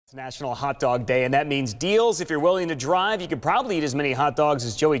It's National Hot Dog Day, and that means deals. If you're willing to drive, you could probably eat as many hot dogs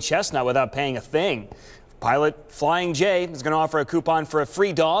as Joey Chestnut without paying a thing. Pilot Flying J is going to offer a coupon for a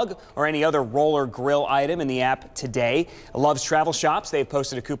free dog or any other roller grill item in the app today. Love's Travel Shops, they've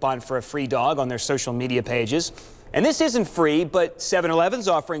posted a coupon for a free dog on their social media pages. And this isn't free, but 7-Eleven's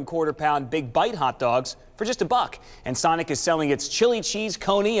offering quarter-pound Big Bite hot dogs for just $1. And Sonic is selling its chili cheese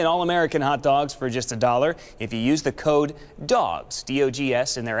coney and all-American hot dogs for just $1 if you use the code DOGS,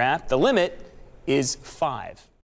 D-O-G-S, in their app. The limit is 5.